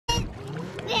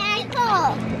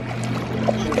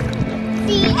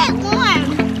See, it's warm.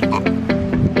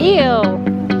 Ew.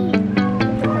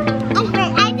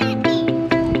 I didn't pee.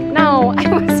 No, I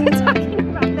wasn't talking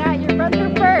about that. Your brother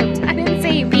burped. I didn't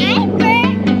say you peed. I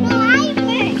burped. No, I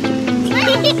burped.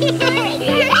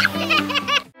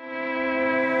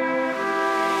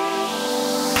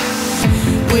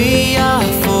 We are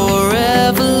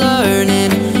forever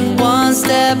learning, one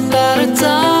step at a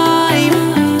time.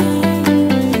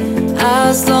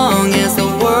 As long as the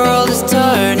world is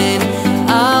turning,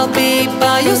 I'll be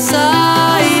by your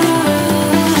side.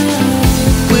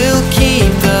 We'll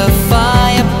keep the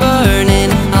fire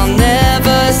burning, I'll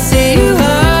never see you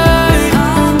hurt.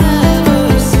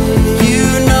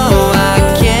 You know I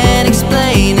can't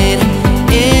explain it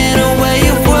in a way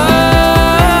of words.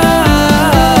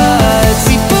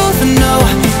 We both know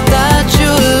that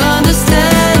you'll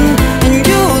understand, and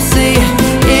you'll see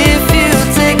if you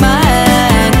take my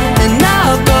hand, and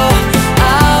I'll go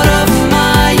out of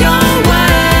my own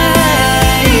way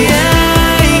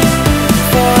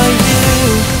for you.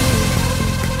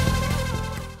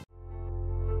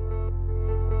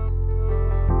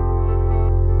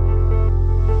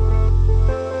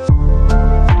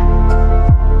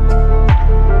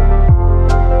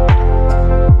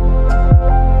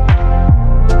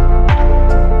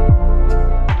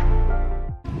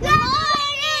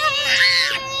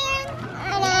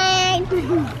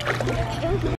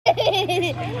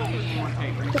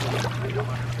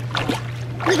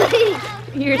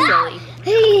 You're silly.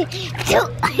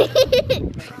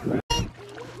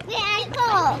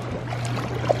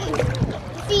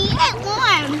 See, it's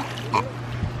warm.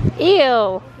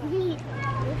 Ew.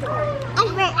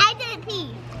 I didn't pee.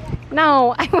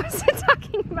 No, I wasn't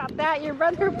talking about that. Your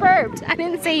brother burped. I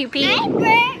didn't say you I peed.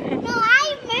 burped. No,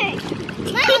 I burped.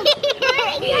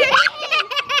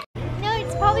 No,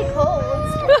 it's probably cold.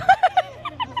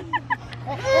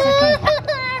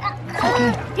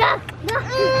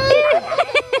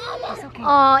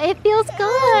 Oh, it feels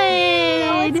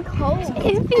good. It's cold.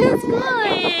 It feels good.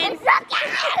 It's so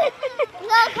cold.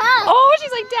 Oh,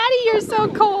 she's like, Daddy, you're so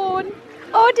cold.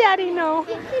 Oh, Daddy, no.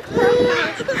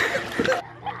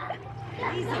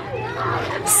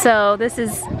 So this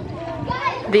is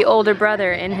the older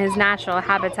brother in his natural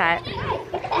habitat,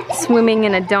 swimming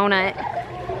in a donut.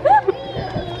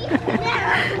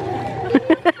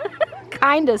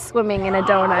 Kinda swimming in a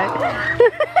donut.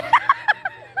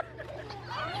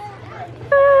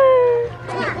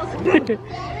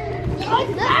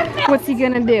 What's he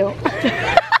gonna do?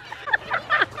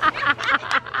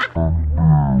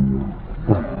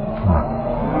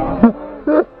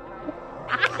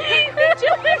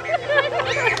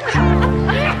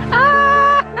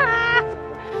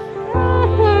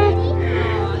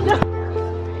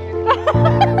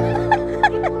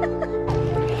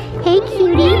 Hey,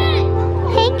 cutie.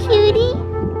 Hey, cutie.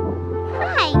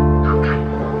 Hi.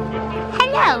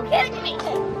 Hello.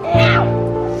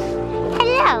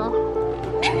 Hello.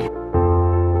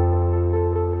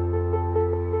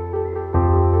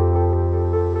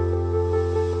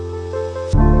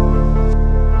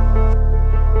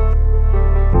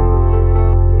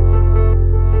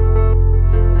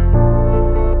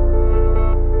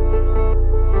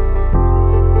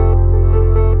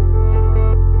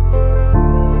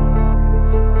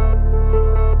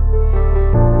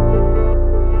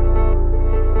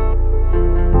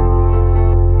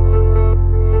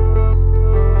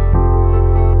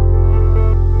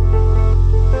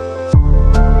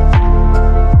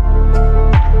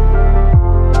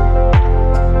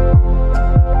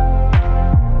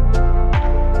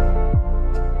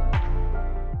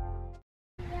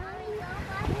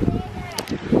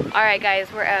 Alright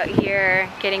guys, we're out here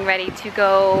getting ready to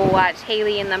go watch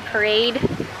Haley in the parade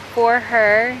for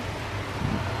her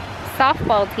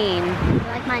softball team. You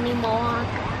like my new mohawk?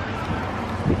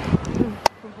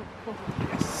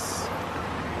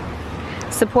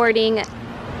 Supporting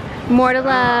More to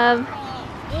Love.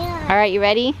 Yeah. Alright, you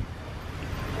ready?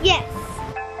 Yes.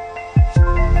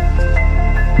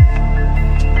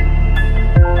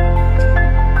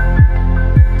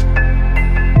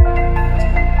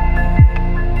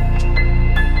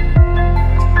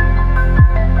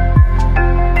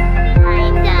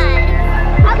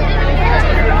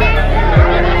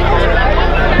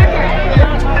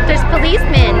 There's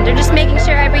policemen. They're just making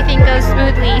sure everything goes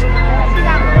smoothly.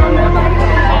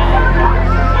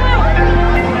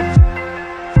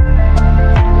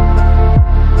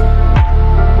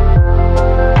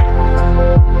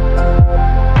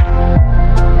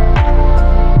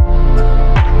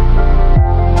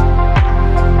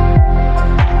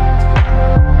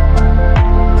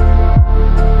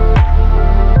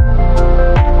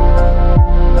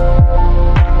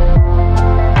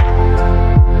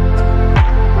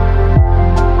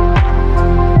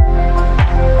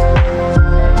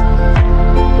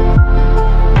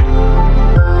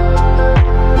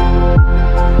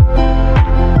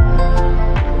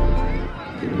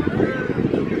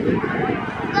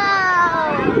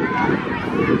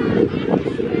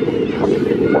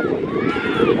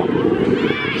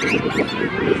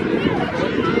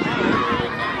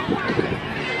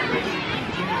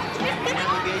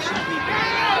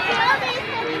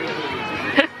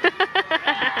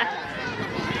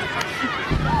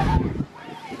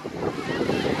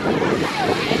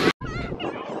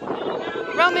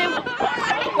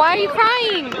 you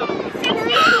crying?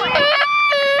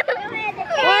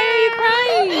 Why are you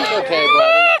crying? It's okay,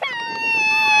 buddy.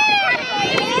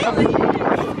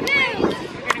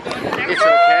 It's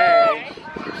okay.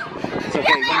 It's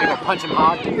okay. You want me to punch him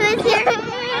hard?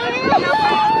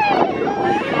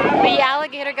 The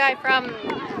alligator guy from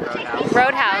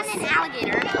Roadhouse. An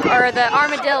alligator. Or the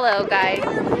armadillo guy.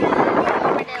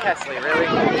 Kesley, really?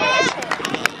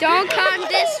 Don't come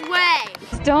this way.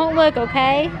 Just don't look,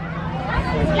 okay?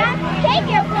 Take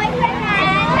your boyfriend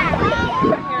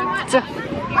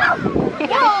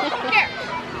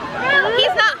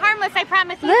He's not harmless, I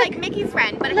promise. He's like Mickey's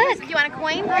friend. But Look. do you want a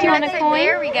coin? Do you want a coin?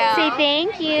 There we go. Say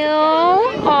thank you.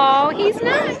 Oh, he's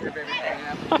not.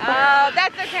 Oh,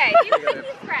 that's okay. He's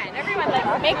Mickey's friend. Everyone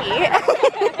likes Mickey.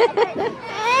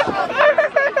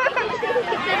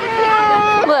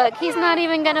 Look, he's not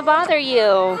even gonna bother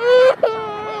you.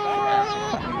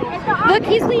 Look,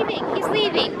 he's leaving. He's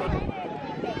leaving.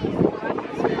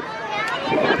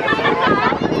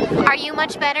 Are you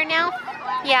much better now?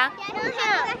 Yeah.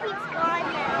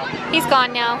 He's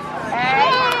gone now.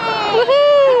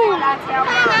 Woohoo!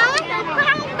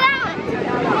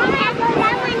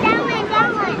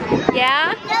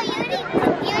 Yeah?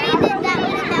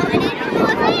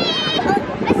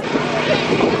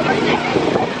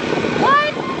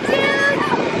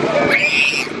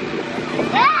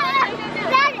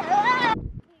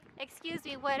 Excuse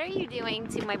me, what are you doing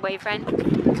to my boyfriend?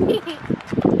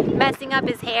 Messing up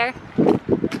his hair?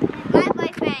 My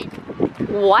boyfriend.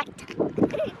 What?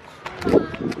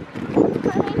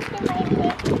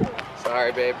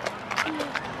 Sorry, babe.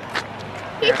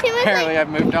 His hair was Apparently, I've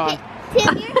moved on.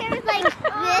 Tim, your hair is like this.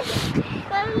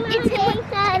 It's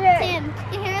Tim,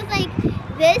 your hair is like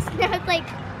this, now it's like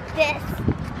this.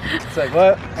 It's like,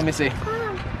 what? Let me see.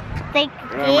 Like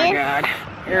Oh my god.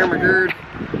 Hair my gird.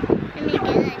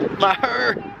 My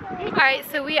hair. Alright,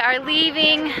 so we are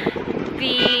leaving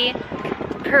the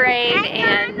parade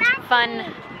and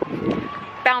fun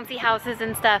bouncy houses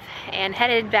and stuff and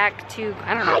headed back to,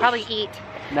 I don't know, probably eat.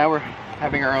 Now we're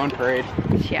having our own parade.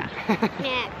 Yeah.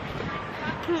 Yeah.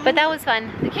 But that was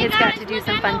fun. The kids got to do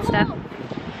some fun stuff.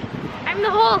 I'm the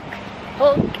Hulk.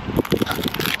 Hulk.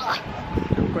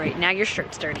 Great, now your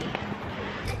shirt's dirty.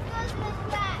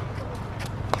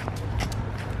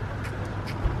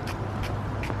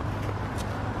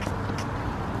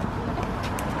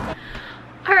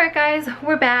 Alright guys,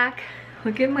 we're back.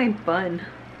 Look at my bun.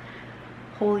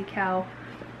 Holy cow.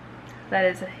 That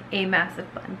is a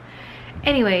massive bun.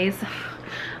 Anyways,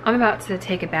 I'm about to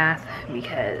take a bath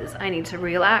because I need to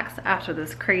relax after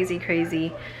this crazy,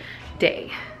 crazy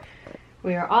day.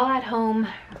 We are all at home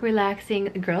relaxing.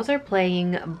 The girls are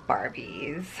playing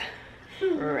Barbies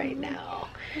right now.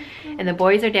 And the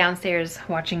boys are downstairs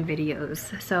watching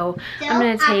videos. So I'm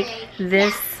gonna take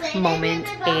this moment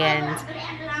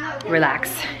and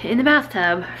relax in the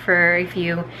bathtub for a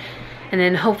few. And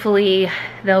then hopefully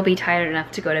they'll be tired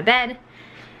enough to go to bed.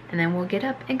 And then we'll get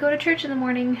up and go to church in the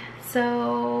morning.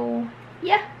 So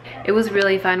yeah. It was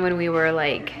really fun when we were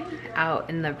like out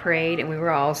in the parade and we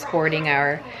were all sporting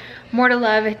our More to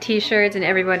Love t-shirts and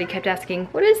everybody kept asking,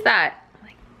 what is that? I'm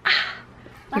like, ah.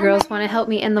 You girls wanna help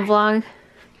me end the vlog?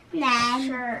 Nah,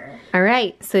 sure. All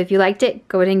right, so if you liked it,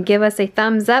 go ahead and give us a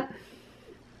thumbs up.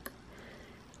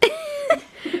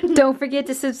 Don't forget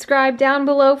to subscribe down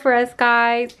below for us,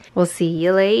 guys. We'll see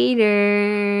you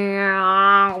later.